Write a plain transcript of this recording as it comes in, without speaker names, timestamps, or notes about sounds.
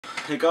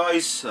Hey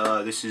guys,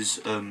 this is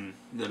the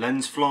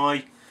Lens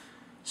Fly.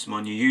 It's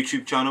my new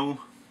YouTube channel.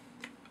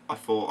 I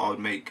thought I would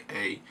make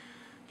a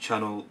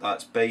channel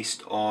that's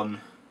based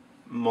on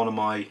one of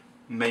my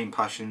main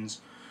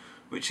passions,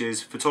 which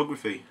is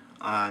photography.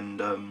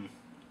 And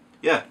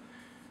yeah,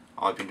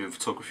 I've been doing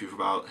photography for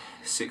about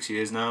 6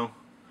 years now,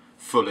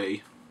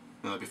 fully.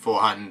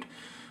 Beforehand,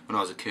 when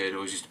I was a kid, I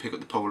always used to pick up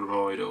the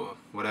Polaroid or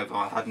whatever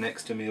I had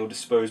next to me, or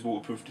disposable,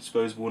 waterproof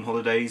disposable on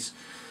holidays.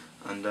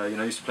 And you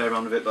know, I used to play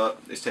around with it,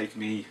 but it's taken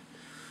me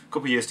a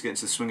couple of years to get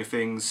into the swing of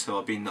things. So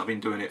I've been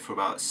doing it for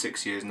about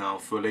 6 years now,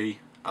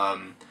 fully.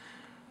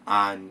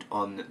 And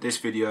on this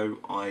video,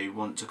 I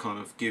want to kind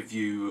of give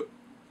you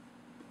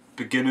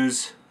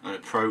beginners an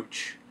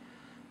approach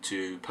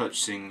to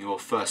purchasing your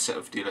first set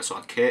of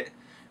DSLR kit.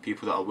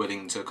 People that are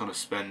willing to kind of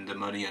spend the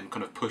money and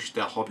kind of push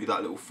their hobby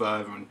that little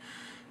further and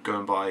go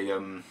and buy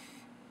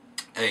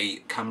a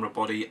camera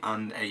body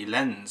and a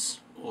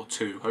lens or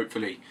two,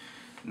 hopefully.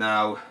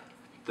 Now,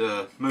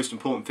 the most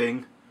important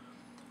thing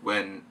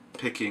when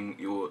picking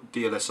your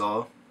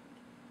DSLR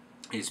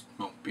is,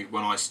 well,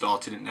 when I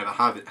started it, never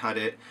had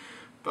it,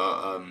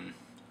 but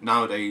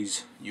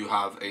nowadays you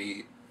have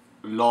a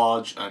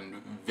large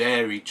and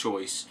varied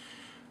choice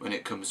when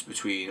it comes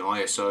between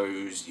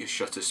ISOs, your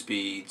shutter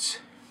speeds,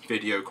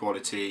 video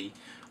quality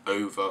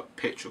over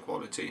picture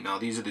quality. Now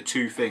these are the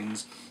two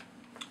things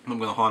I'm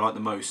going to highlight the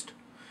most.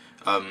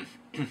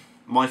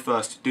 My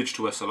first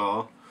digital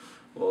SLR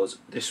was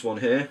this one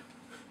here.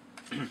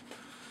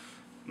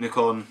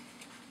 Nikon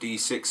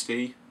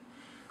D60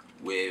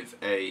 with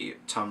a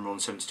Tamron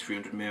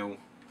 70-300mm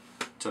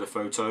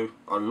telephoto,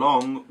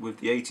 along with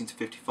the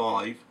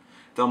 18-55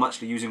 that I'm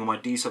actually using on my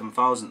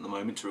D7000 at the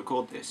moment to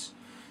record this.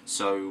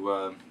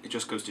 So it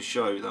just goes to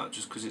show that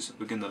just because it's a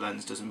beginner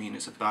lens doesn't mean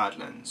it's a bad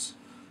lens,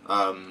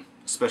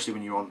 especially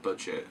when you're on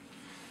budget.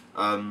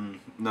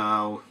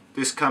 Now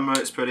this camera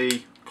is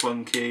pretty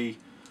clunky.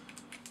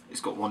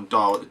 It's got one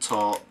dial at the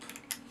top.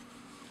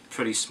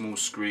 Pretty small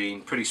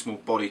screen, pretty small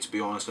body, to be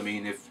honest. I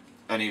mean, if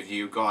any of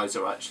you guys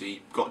are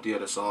actually got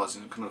DSLRs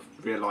and kind of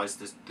realise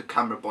the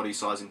camera body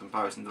size in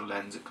comparison to the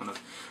lens, it kind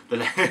of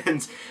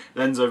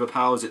lens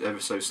overpowers it ever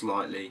so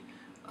slightly.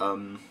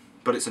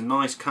 But it's a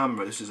nice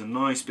camera. This is a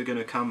nice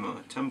beginner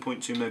camera,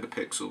 10.2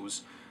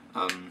 megapixels,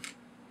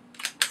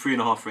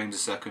 3.5 frames a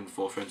second,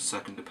 4 frames a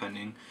second,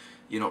 depending.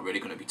 You're not really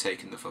going to be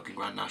taking the fucking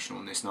Grand National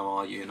on this now,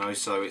 are you? You know,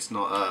 so it's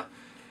not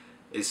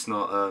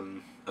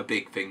a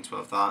big thing to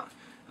have that.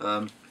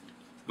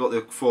 Got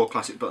the 4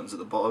 classic buttons at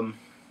the bottom,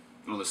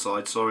 on the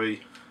side,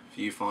 sorry. If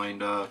you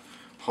find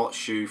hot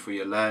shoe for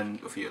your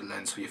lens, for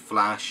your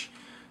flash.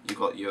 You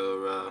got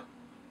your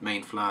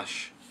main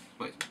flash,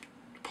 wait,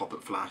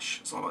 pop-up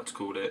flash, as I like to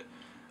call it.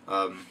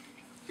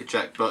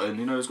 Eject button.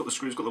 You know, it's got the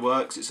screws, got the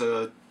works. It's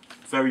a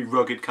very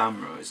rugged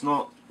camera. It's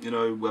not, you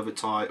know, weather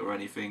tight or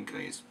anything.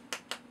 It's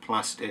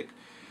plastic,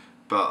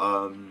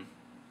 but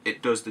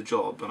it does the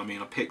job. And I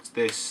mean, I picked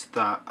this,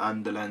 that,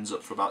 and the lens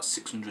up for about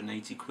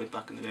 680 quid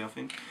back in the day, I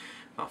think.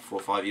 About 4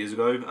 or 5 years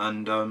ago,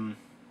 and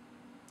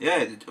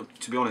yeah,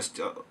 to be honest,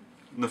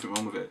 nothing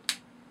wrong with it.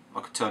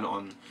 I could turn it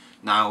on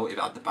now if it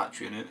had the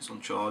battery in it. It's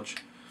on charge.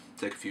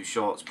 Take a few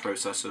shots,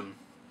 process them,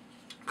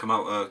 come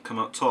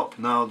out top.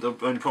 Now the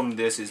only problem with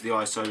this is the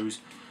ISOs.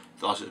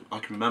 I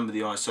can remember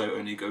the ISO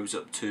only goes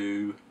up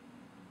to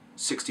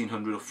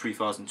 1600 or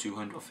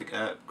 3200. I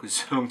forget,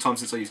 because it's a long time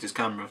since I used this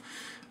camera.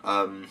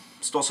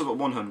 Starts off at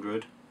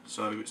 100,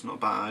 so it's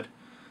not bad.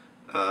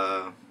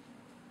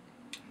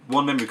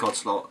 One memory card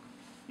slot.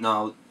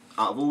 Now,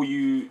 out of all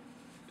you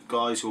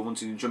guys who are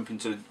wanting to jump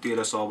into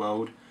DSLR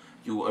world,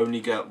 you will only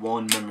get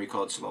one memory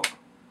card slot.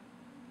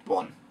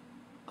 One.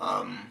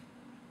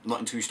 Not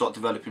until you start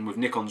developing with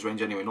Nikon's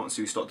range anyway, not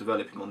until you start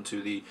developing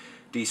onto the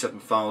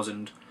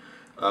D7000.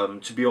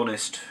 To be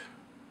honest,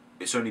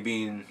 it's only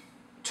been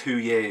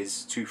 3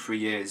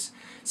 years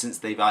since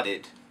they've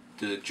added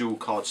the dual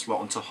card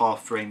slot onto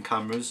half frame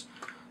cameras.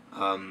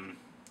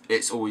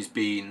 It's always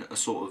been a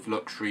sort of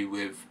luxury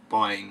with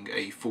buying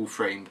a full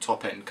frame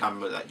top end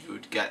camera that you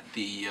would get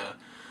the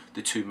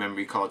 2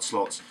 memory card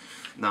slots.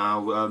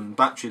 Now,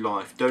 battery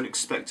life, don't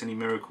expect any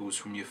miracles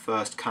from your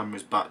first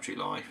camera's battery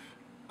life.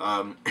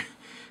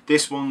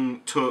 This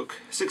one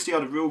took 60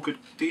 had a real good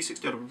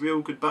D60 had a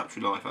real good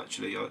battery life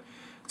actually. It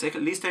take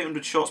at least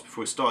 800 shots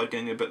before it started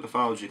getting a bit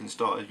lethargic and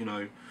started, you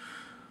know,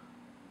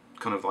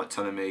 kind of like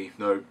telling me,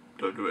 no,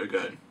 don't do it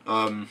again.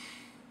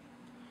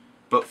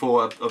 But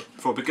for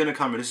a beginner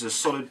camera, this is a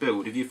solid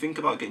build. If you think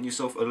about getting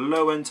yourself a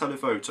low-end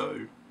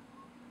telephoto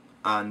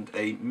and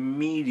a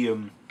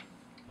medium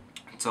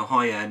to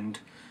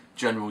high-end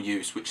general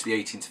use, which the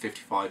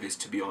 18-55 is,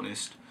 to be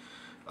honest,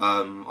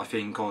 I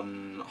think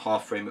on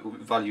half frame it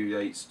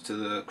evaluates to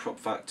the crop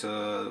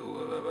factor.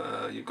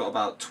 You've got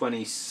about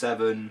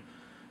 27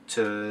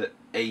 to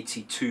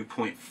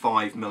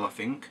 82.5 mil, I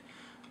think,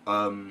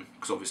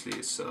 because obviously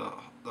it's the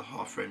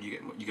half frame.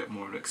 You get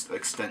more of an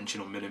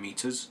extension on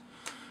millimeters.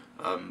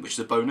 Which is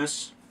a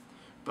bonus,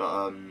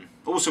 but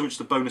also which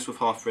the bonus with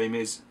half frame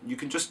is you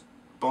can just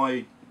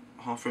buy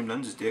half frame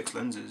lenses, DX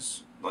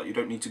lenses. Like, you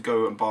don't need to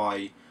go and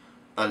buy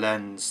a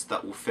lens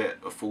that will fit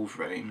a full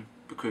frame,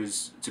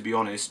 because to be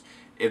honest,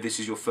 if this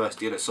is your first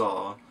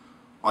DSLR,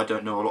 I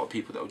don't know a lot of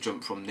people that will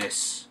jump from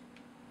this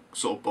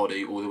sort of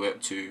body all the way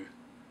up to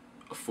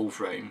a full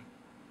frame,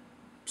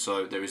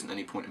 so there isn't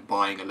any point in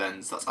buying a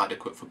lens that's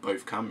adequate for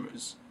both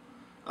cameras.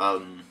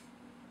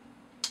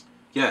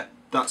 Yeah,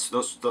 that's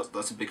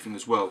a big thing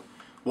as well.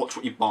 Watch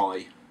what you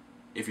buy.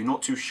 If you're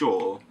not too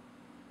sure,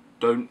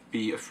 don't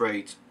be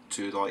afraid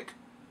to like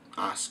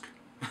ask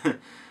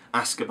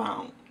ask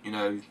about, you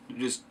know,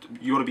 just,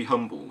 you got to be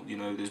humble. You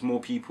know, there's more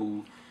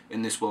people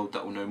in this world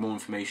that will know more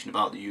information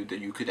about you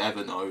than you could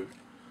ever know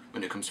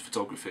when it comes to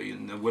photography,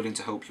 and they're willing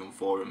to help you on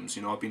forums.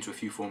 You know, I've been to a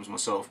few forums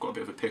myself, got a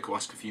bit of a pickle,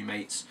 ask a few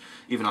mates,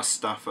 even ask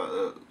staff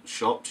at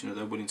shops. You know,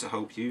 they're willing to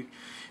help you,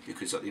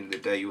 because at the end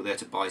of the day you're there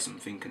to buy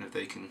something, and if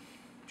they can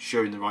show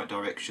you in the right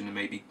direction and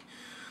maybe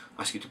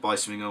ask you to buy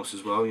something else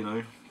as well, you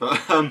know.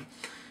 But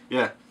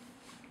yeah,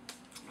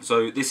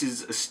 so this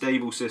is a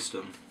stable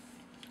system.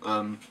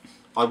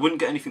 I wouldn't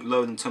get anything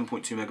lower than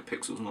 10.2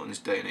 megapixels, not in this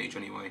day and age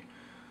anyway,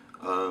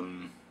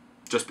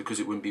 just because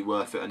it wouldn't be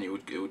worth it, and it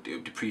would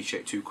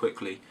depreciate too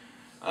quickly.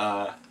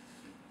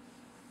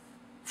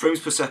 Frames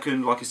per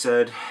second, like I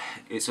said,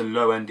 it's a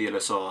low-end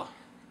DSLR.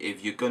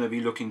 If you're going to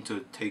be looking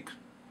to take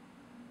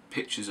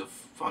pictures of,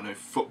 I don't know,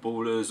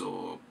 footballers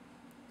or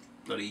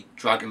bloody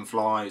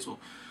dragonflies or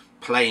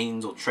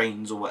planes or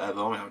trains or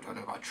whatever, I mean, I don't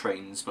know about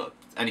trains, but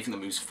anything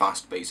that moves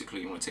fast,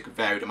 basically, you want to take a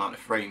varied amount of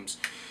frames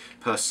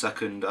per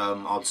second,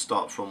 I'd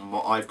start from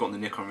what I've got in the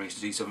Nikon range,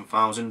 the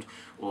D7000,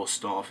 or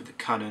start off with the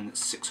Canon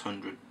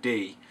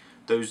 600D.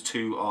 Those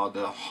two are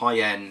the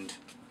high-end,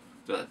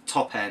 the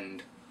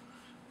top-end,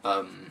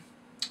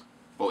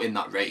 well, in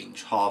that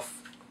range,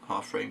 half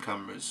frame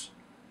cameras.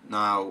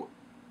 Now,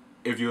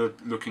 if you're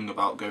looking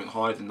about going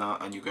higher than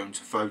that and you're going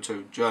to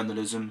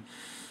photojournalism,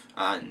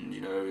 and you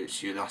know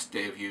it's your last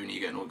day of uni and you're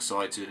getting all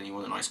excited and you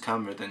want a nice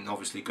camera, then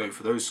obviously go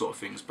for those sort of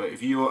things. But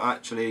if you're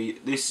actually,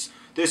 this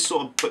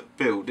sort of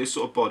build, this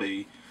sort of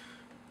body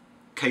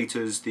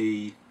caters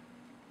the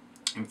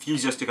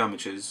enthusiastic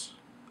amateurs,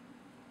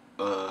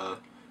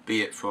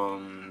 be it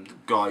from the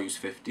guy who's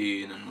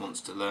 15 and wants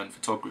to learn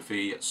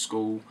photography at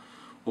school,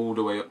 all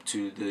the way up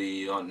to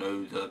the, I don't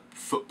know, the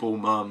football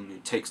mum who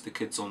takes the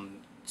kids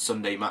on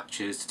Sunday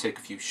matches to take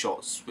a few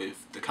shots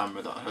with the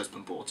camera that her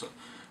husband bought her.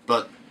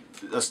 But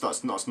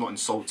that's not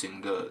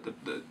insulting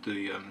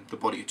the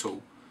body at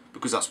all,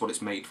 because that's what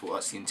it's made for.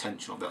 That's the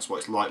intention of it. That's why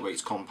it's lightweight,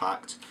 it's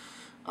compact,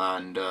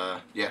 and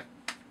yeah,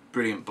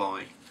 brilliant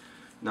buy.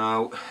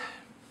 Now,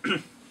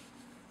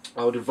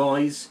 I would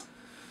advise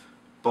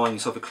buying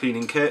yourself a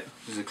cleaning kit.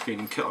 This is a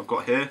cleaning kit I've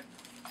got here.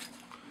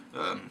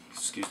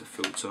 Excuse the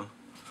filter.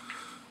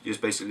 You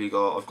just basically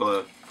I've got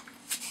a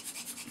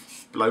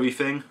blowy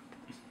thing,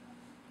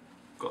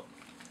 got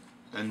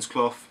lens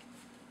cloth.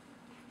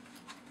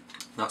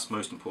 That's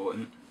most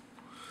important.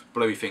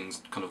 Blowy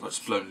thing's kind of like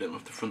just blown a little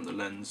off the front of the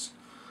lens.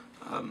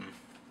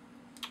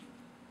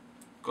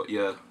 Got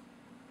your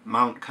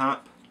mount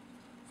cap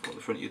for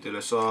the front of your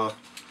DSLR.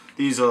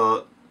 This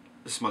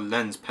is my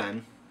lens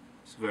pen.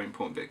 It's a very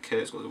important bit of kit.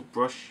 It's got a little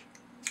brush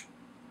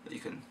that you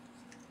can,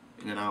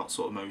 in and out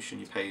sort of motion,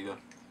 you pay the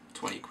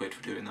 20 quid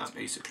for doing that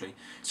basically.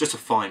 It's just a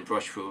fine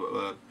brush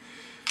for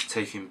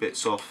taking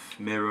bits off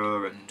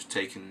mirror and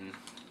taking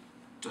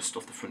dust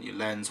off the front of your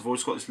lens. I've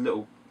always got this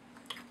little,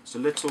 it's a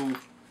little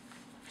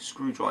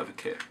screwdriver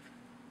kit.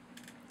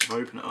 If I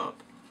open it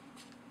up,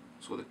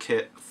 it's got the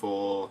kit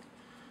for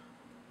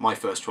my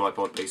first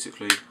tripod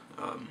basically.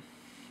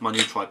 My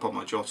new tripod,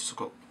 my Joss, I've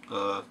got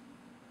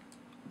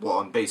what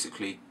I'm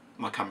basically,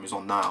 my camera's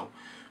on now,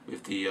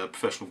 with the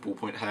professional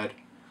ballpoint head.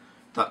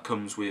 That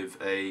comes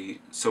with a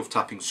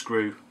self-tapping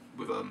screw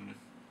with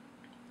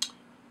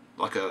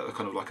like a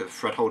kind of like a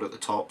thread holder at the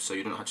top, so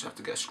you don't actually have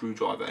to get a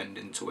screwdriver end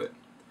into it.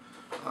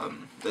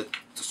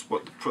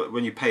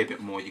 When you pay a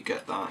bit more, you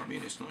get that. I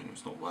mean, it's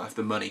not worth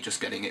the money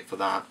just getting it for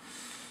that.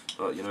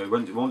 But you know,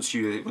 when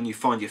you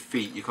find your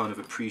feet, you kind of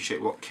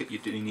appreciate what kit you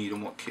do need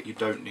and what kit you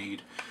don't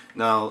need.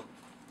 Now,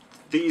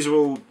 these are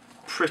all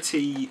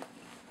pretty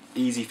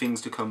easy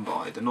things to come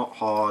by. They're not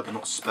hard. They're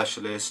not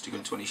specialist. You go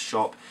into any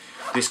shop.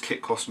 This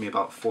kit cost me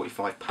about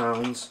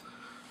 £45.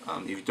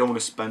 If you don't want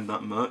to spend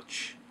that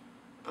much,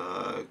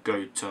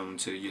 go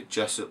to your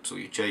Jessups or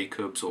your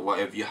Jacobs or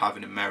whatever you have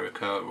in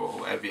America or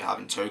whatever you have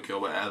in Tokyo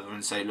or whatever,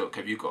 and say, look,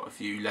 have you got a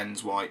few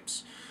lens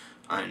wipes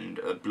and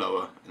a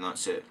blower, and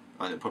that's it.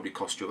 And it'll probably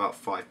cost you about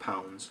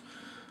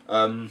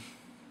 £5.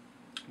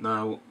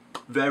 Now,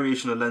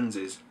 variation of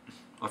lenses.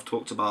 I've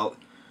talked about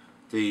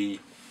the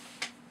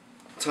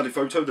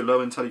telephoto, the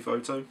low-end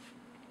telephoto.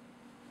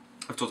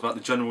 I've talked about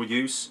the general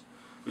use,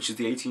 which is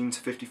the 18 to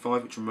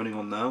 55, which I'm running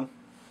on now.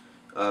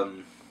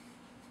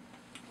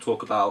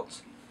 Talk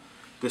about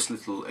this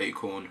little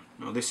acorn.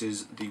 Now this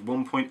is the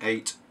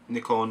 1.8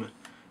 Nikon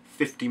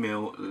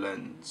 50mm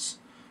lens.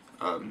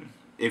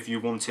 If you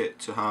want it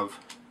to have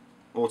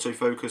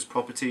autofocus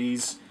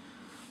properties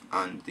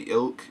and the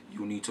ilk,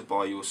 you'll need to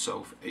buy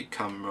yourself a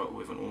camera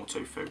with an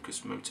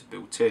autofocus motor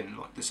built in,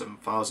 like the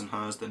 7000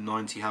 has, the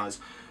 90 has.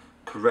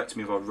 correct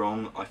me if I'm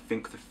wrong, I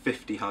think the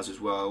 50 has as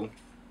well,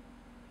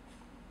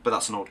 but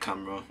that's an old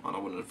camera and I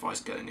wouldn't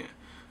advise getting it.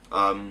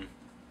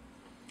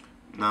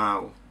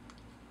 Now,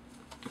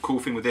 the cool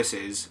thing with this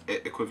is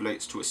it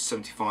equivalates to a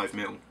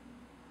 75mm.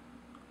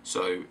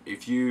 So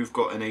if you've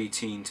got an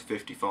 18 to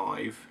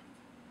 55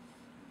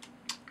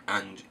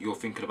 and you're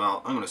thinking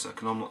about, hang on a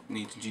second, I'm not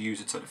needing to use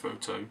a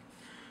telephoto,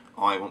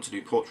 I want to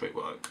do portrait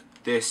work,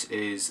 this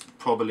is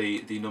probably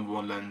the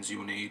 #1 lens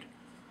you'll need.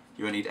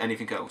 You won't need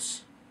anything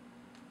else,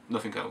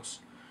 nothing else.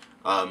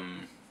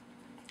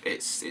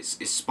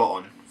 It's spot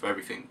on for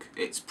everything.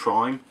 It's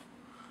prime,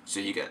 so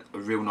you get a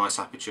real nice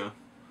aperture.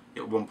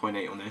 You get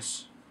 1.8 on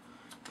this.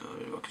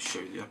 I can show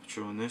you the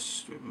aperture on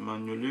this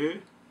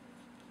manually.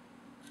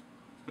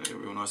 A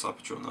real nice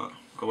aperture on that.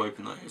 Go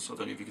open that is, so I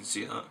don't know if you can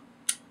see that.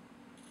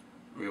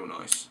 Real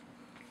nice.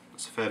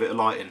 That's a fair bit of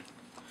lighting.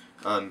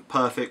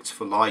 Perfect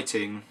for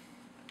lighting,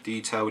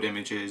 detailed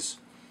images.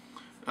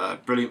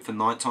 Brilliant for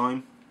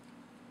nighttime.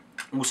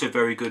 Also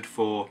very good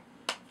for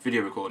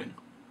video recording.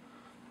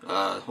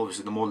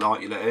 Obviously, the more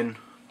light you let in,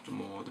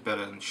 the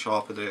better and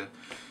sharper the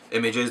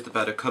images, the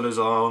better colours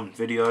are on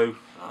video.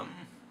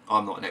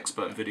 I'm not an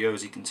expert in video,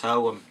 as you can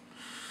tell. I'm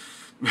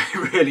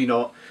really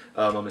not.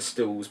 I'm a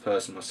stills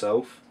person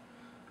myself.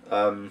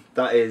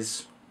 That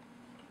is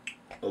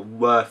a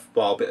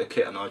worthwhile bit of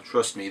kit, and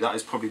trust me, that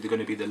is probably going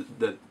to be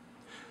the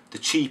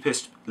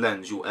cheapest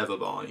lens you'll ever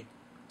buy.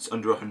 It's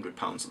under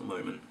 £100 at the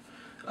moment.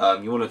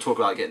 You want to talk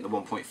about getting the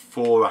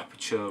 1.4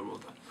 aperture or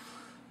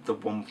the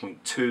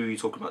 1.2, you're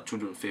talking about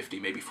 250,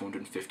 maybe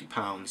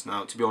 £450.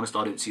 Now, to be honest,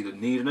 I don't see the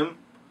need in them.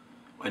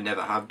 I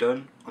never have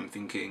done. I'm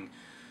thinking,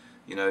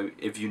 you know,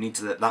 if you need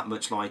to let that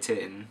much light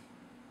in,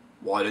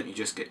 why don't you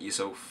just get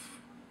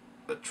yourself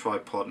a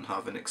tripod and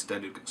have an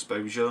extended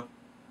exposure?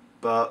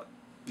 But,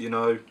 you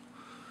know,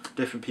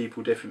 different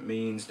people, different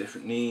means,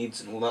 different needs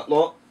and all that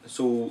lot. It's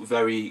all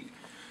very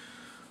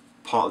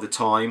part of the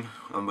time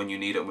and when you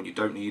need it and when you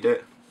don't need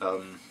it.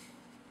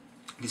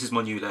 This is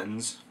my new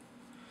lens.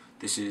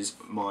 This is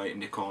my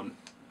Nikon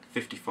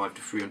 55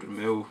 to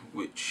 300mm,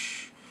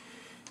 which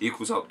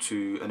equals up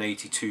to an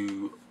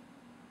 82.5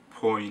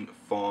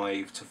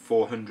 to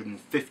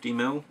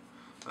 450mm.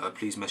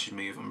 Please message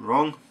me if I'm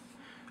wrong.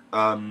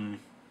 And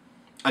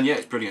yeah,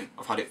 it's brilliant.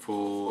 I've had it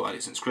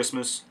since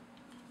Christmas.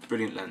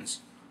 Brilliant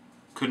lens.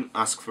 Couldn't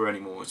ask for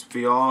any more. It's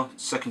VR,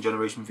 second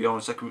generation VR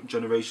and second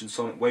generation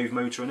sonic wave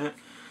motor in it.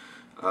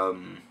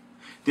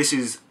 This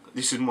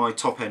is my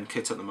top end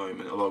kit at the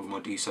moment, along with my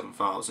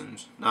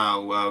D7000.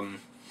 Now,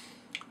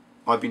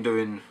 I've been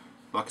doing,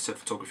 like I said,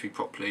 photography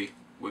properly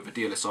with a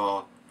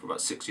Dslr for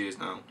about 6 years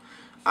now,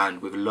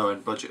 and with a low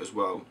end budget as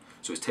well.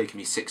 So it's taken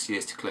me 6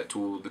 years to collect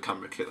all the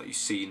camera kit that you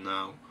see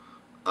now.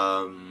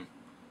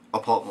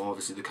 Apart from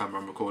obviously the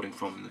camera I'm recording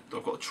from,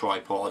 I've got a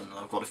tripod and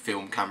I've got a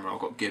film camera I've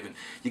got given.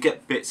 You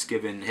get bits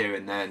given here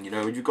and then, you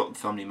know, if you've got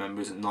family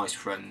members and nice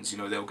friends, you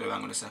know, they'll go,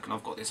 hang on a second,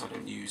 I've got this, I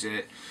don't use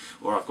it,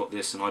 or I've got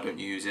this and I don't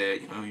use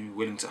it, you know, you're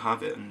willing to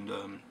have it, and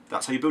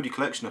that's how you build your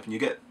collection up, and you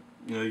get,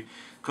 you know,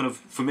 kind of,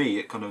 for me,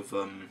 it kind of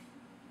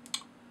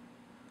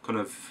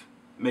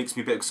makes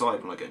me a bit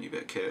excited when I get a new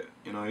bit of kit,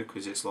 you know,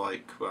 because it's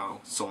like, well,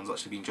 someone's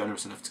actually been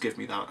generous enough to give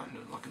me that, and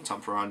I can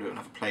tamper around it and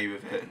have a play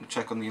with it and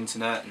check on the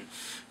internet, and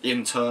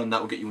in turn that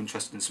will get you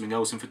interested in something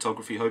else in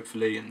photography,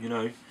 hopefully, and you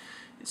know,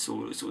 it's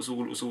all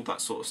that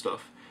sort of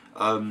stuff.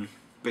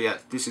 But yeah,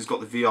 this has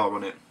got the VR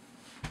on it,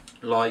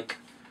 like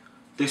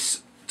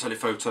this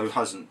telephoto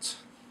hasn't.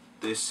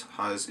 This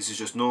is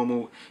just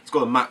normal. It's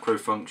got a macro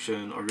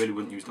function. I really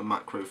wouldn't use the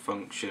macro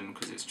function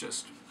because it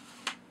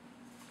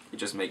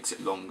just makes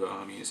it longer.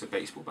 I mean, it's a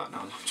baseball bat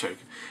now, I'm not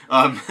joking.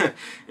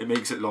 It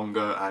makes it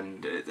longer,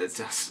 and it's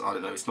just, I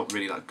don't know, it's not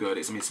really that good.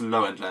 I mean, it's a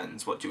low-end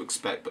lens, what do you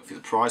expect? But for the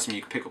price, I mean,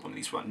 you can pick up one of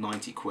these for about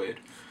 90 quid.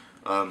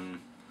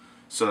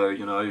 So,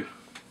 you know,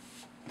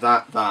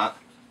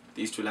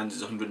 these two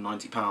lenses are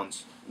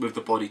 £190. With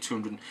the body,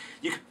 200.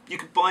 You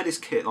could buy this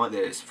kit like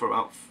this for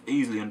about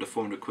easily under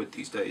 400 quid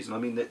these days. And I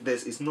mean,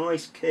 it's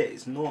nice kit.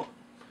 It's not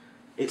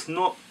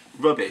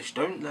rubbish.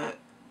 Don't let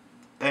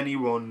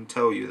anyone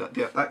tell you that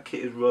that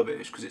kit is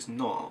rubbish, because it's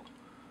not.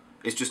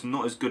 It's just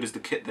not as good as the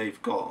kit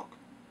they've got.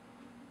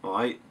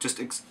 Right? Just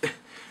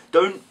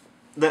don't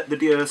let the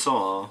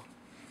DSLR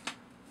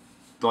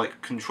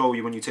like control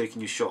you when you're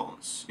taking your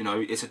shots. You know,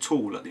 it's a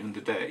tool at the end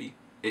of the day.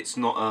 It's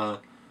not a,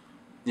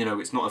 you know,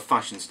 it's not a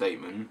fashion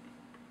statement.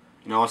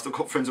 You know, I've still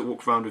got friends that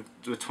walk around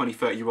with 20,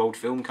 30-year-old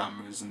film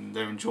cameras and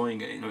they're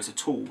enjoying it. You know, it's a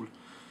tool.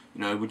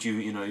 You know,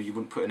 you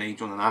wouldn't put an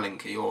age on an Allen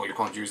key, or you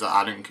can't use that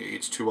Allen key,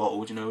 it's too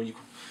old, you know.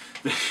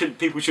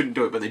 People shouldn't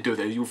do it, but they do.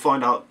 You'll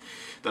find out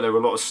that there are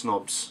a lot of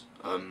snobs,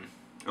 a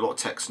lot of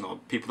tech snob,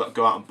 people that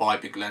go out and buy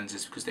big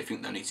lenses because they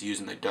think they need to use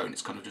them, they don't.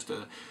 It's kind of just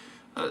a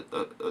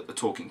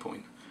talking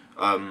point.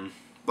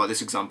 Like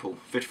this example,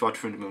 55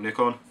 to 300mm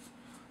Nikon,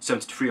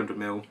 70 to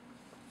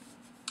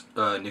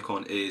 300mm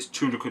Nikon is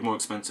 200 quid more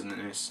expensive than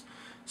this.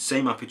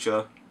 Same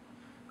aperture.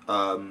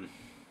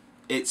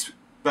 It's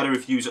better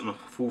if you use it on a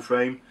full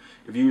frame.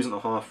 If you use it on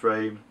a half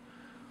frame,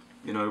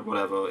 you know,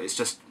 whatever. It's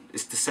the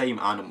same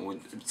animal.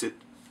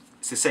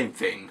 It's the same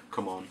thing.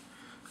 Come on.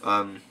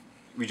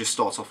 we just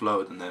start off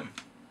lower than them,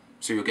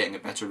 so you're getting a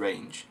better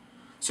range.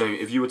 So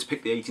if you were to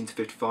pick the 18 to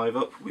 55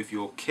 up with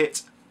your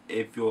kit,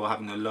 if you're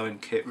having a low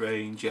end kit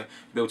range, yeah,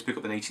 you'll be able to pick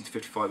up an 18 to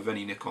 55 of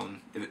any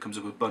Nikon if it comes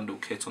up with a bundle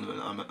kit on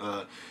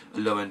a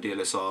low end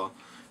DSLR.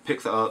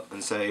 Pick that up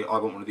and say, I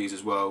want one of these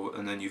as well,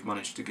 and then you've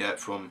managed to get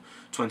from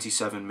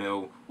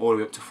 27mm all the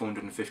way up to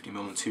 450mm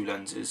on 2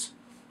 lenses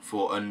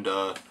for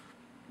under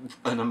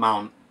an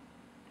amount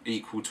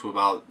equal to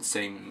about the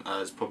same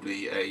as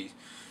probably a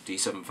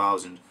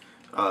D7000.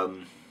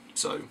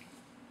 So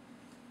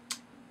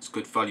it's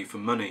good value for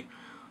money.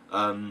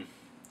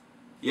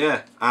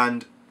 Yeah,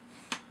 and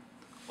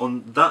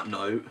on that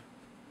note,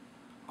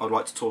 I'd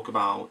like to talk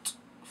about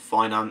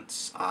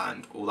finance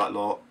and all that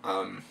lot.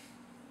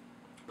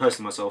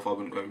 Personally myself, I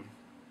wouldn't go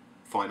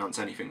finance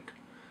anything.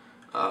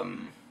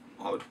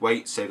 I would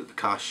wait, save up the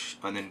cash,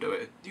 and then do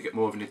it. You get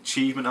more of an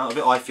achievement out of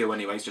it, I feel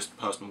anyways, just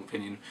personal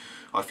opinion.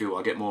 I feel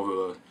I get more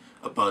of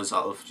a buzz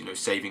out of, you know,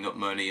 saving up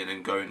money and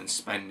then going and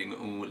spending it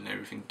all and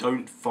everything.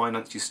 Don't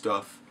finance your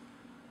stuff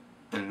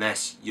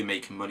unless you're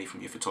making money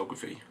from your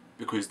photography,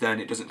 because then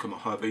it doesn't come a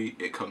hobby,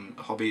 it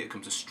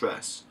comes a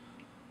stress.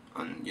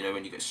 And you know,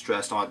 when you get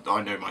stressed, I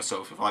know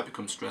myself, if I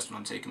become stressed when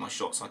I'm taking my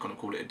shots, I kind of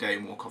call it a day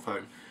and walk off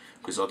home,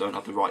 because I don't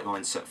have the right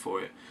mindset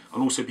for it.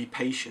 And also be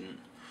patient.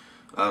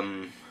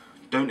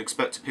 Don't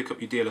expect to pick up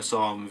your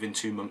DSLR and within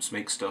 2 months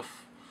make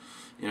stuff,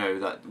 you know,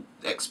 that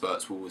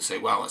experts will say,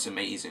 wow, that's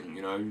amazing,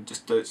 you know.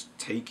 Just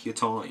take your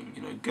time,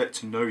 you know, get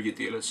to know your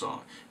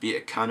DSLR, be it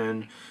a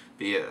Canon,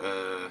 be it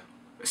a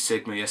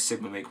Sigma. Yes,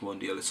 Sigma make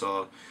one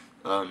DSLR,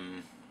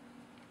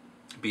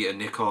 be it a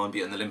Nikon,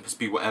 be it an Olympus,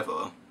 be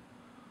whatever.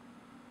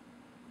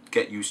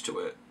 Get used to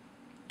it.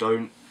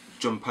 Don't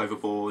jump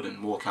overboard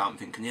and walk out and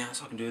thinking,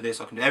 yes, I can do this,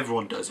 I can do.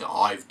 Everyone does it.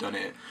 I've done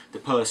it. The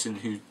person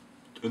who,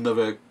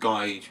 another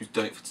guy who's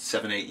done it for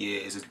 7-8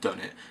 years has done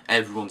it.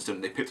 Everyone's done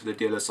it. They picked up the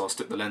DSLR,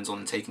 stuck the lens on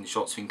and taking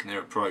shots thinking they're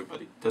a pro,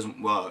 but it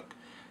doesn't work.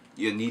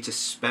 You need to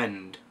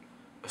spend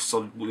a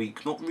solid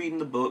week, not reading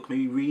the book,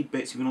 maybe read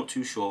bits if you're not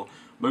too sure.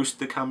 Most of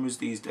the cameras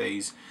these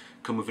days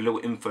come with a little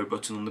info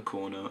button on the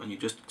corner, and you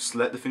just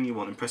select the thing you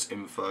want and press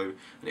info,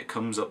 and it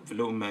comes up with a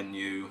little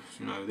menu,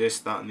 you know, this,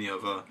 that and the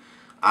other,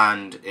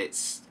 and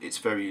it's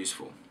very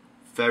useful.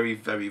 Very,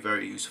 very,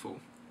 very useful.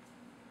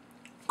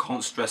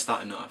 Can't stress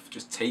that enough.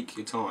 Just take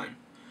your time.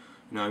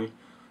 You know,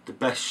 the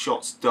best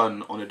shots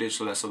done on a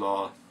digital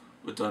SLR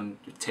were done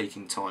with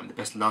taking time. The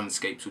best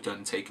landscapes were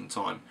done taking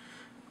time.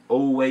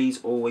 Always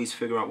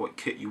figure out what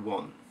kit you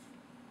want.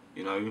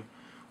 You know,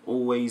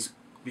 always,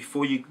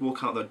 before you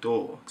walk out that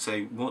door,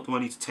 say, what do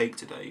I need to take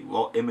today?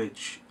 What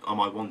image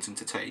am I wanting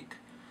to take?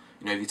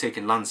 You know, if you're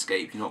taking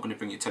landscape, you're not going to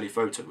bring your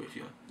telephoto with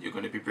you. You're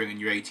going to be bringing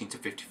your 18 to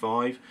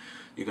 55.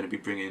 You're going to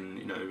be bringing,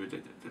 you know,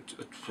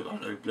 I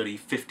don't know, bloody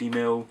 50mm.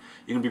 You're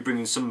going to be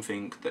bringing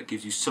something that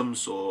gives you some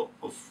sort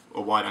of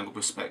a wide-angle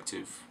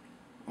perspective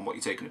on what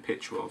you're taking a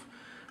picture of.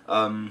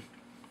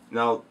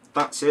 Now,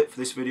 that's it for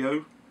this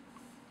video.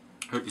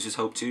 Hope this has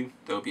helped you.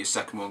 There will be a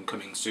second one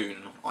coming soon,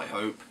 I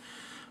hope.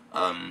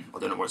 I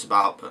don't know what it's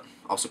about, but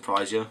I'll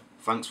surprise you.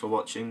 Thanks for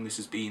watching. This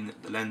has been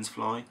The Lens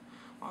Fly.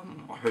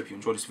 I hope you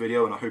enjoyed this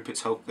video, and I hope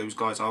it's helped those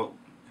guys out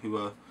who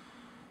are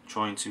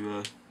trying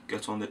to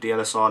get on the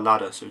DSLR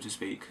ladder, so to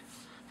speak.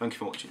 Thank you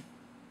for watching.